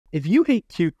If you hate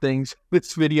cute things,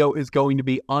 this video is going to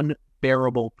be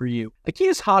unbearable for you.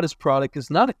 Ikea's hottest product is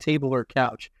not a table or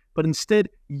couch, but instead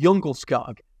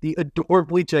Djungelskog, the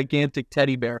adorably gigantic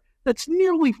teddy bear that's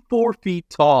nearly 4 feet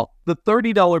tall. The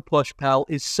 $30 plush pal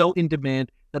is so in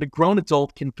demand that a grown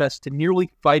adult confessed to nearly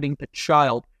fighting a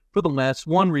child for the last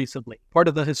one recently. Part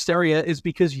of the hysteria is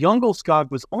because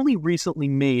Djungelskog was only recently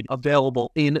made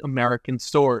available in American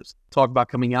stores. Talk about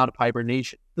coming out of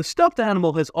hibernation. The stuffed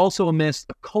animal has also amassed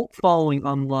a cult following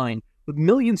online, with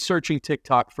millions searching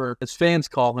TikTok for, as fans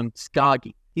call him,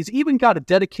 Skoggy. He's even got a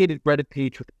dedicated Reddit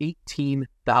page with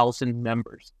 18,000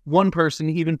 members. One person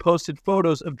even posted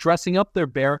photos of dressing up their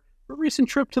bear for a recent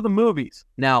trip to the movies.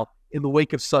 Now, in the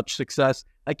wake of such success,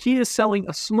 Ikea is selling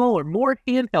a smaller, more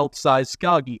handheld-sized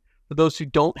Skoggy for those who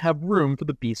don't have room for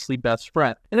the beastly best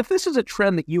friend. And if this is a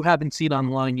trend that you haven't seen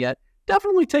online yet,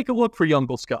 definitely take a look for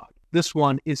Djungelskog. This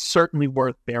one is certainly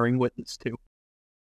worth bearing witness to.